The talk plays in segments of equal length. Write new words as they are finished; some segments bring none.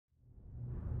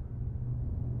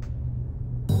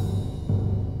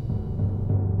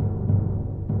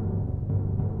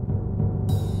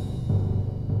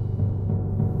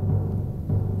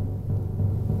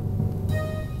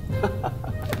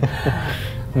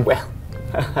Well,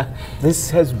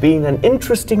 this has been an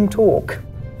interesting talk.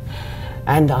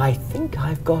 And I think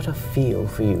I've got a feel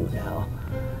for you now.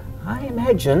 I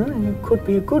imagine you could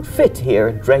be a good fit here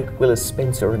at Drake, Willis,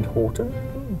 Spencer and Horton.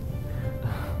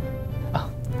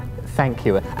 Oh, thank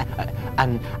you.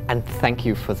 And thank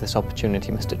you for this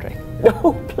opportunity, Mr. Drake.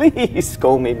 Oh, please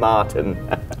call me Martin.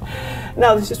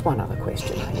 Now, there's just one other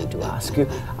question I need to ask you.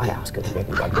 I ask it of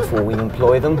everyone before we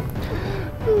employ them.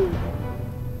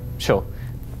 Sure.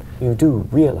 You do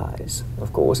realize,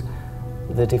 of course,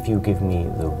 that if you give me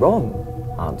the wrong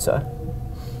answer,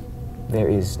 there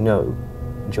is no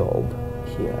job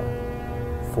here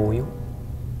for you.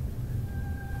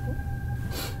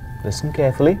 Listen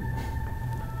carefully,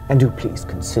 and do please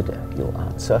consider your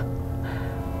answer.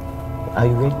 Are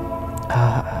you ready?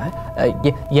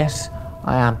 Yes,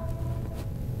 I am.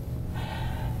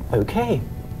 Okay.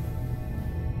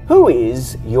 Who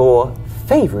is your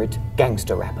favorite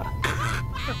gangster rapper?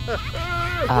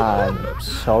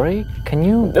 Sorry, can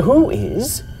you... Who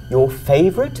is your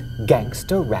favorite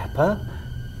gangster rapper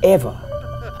ever?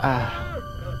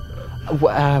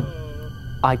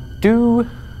 I do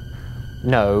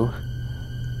know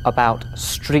about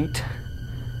street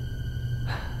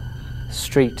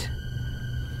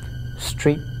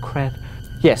cred.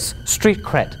 Yes, street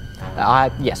cred.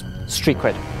 Yes, street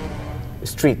cred.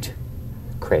 Street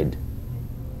cred.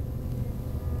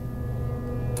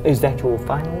 Is that your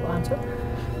final answer?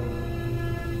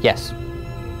 Yes.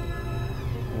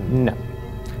 No.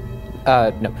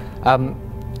 No.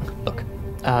 Look,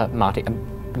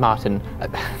 Martin,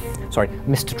 sorry,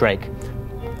 Mr. Drake.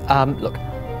 Look,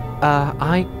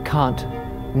 I can't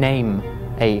name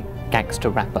a gangster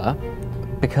rapper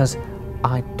because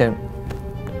I don't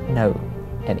know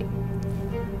any.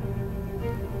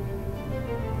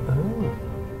 Oh.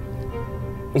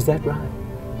 Is that right?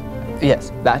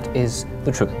 Yes, that is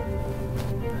the truth.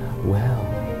 Well,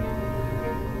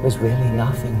 there's really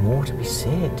nothing more to be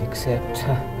said except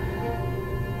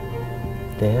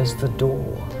there's the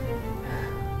door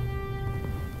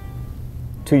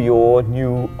to your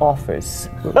new office.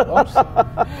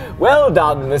 Well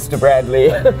done, Mr. Bradley.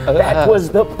 That was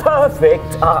the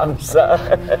perfect answer.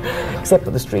 Except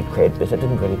for the street cred bit, I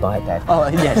didn't really buy that. Oh,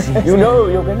 yes. You know,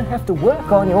 you're going to have to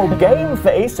work on your game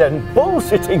face and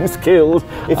bullshitting skills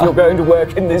if you're going to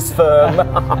work in this firm.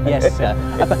 Yes, sir.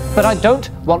 But I don't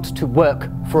want to work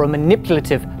for a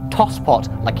manipulative tosspot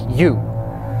like you.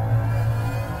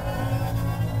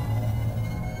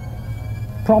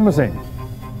 Promising.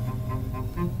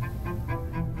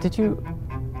 Did you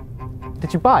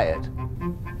buy it?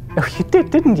 Oh, you did,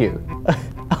 didn't you?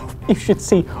 Oh, you should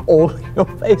see all your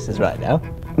faces right now.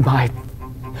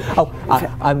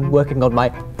 I'm working on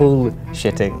my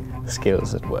bullshitting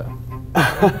skills, as it were.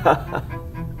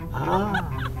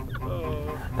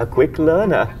 A quick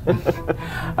learner.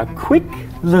 A quick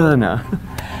learner.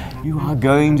 You are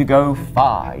going to go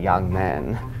far, young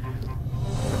man.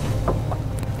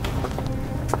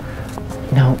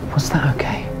 Now, was that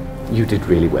okay? You did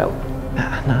really well.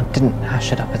 No, I didn't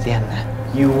hash it up at the end there.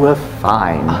 You were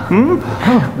fine.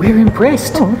 We're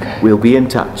impressed. Oh, okay. We'll be in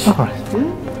touch. All right.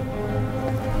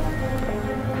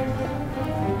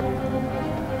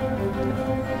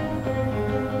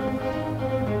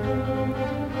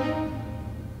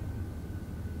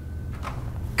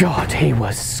 God, he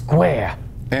was square.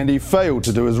 And he failed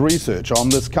to do his research on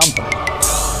this company.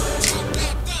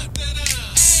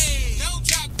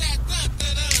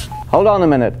 Hold on a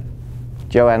minute.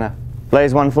 Joanna,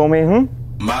 plays one for me,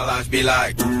 My life be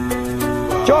like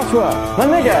Joshua, my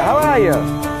nigga, how are you?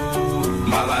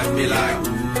 my life be like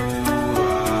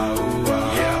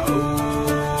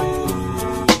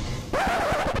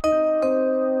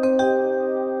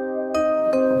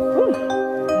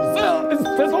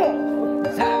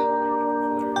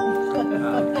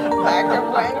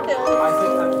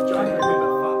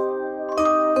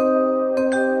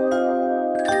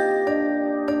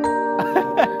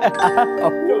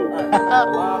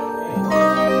Oh.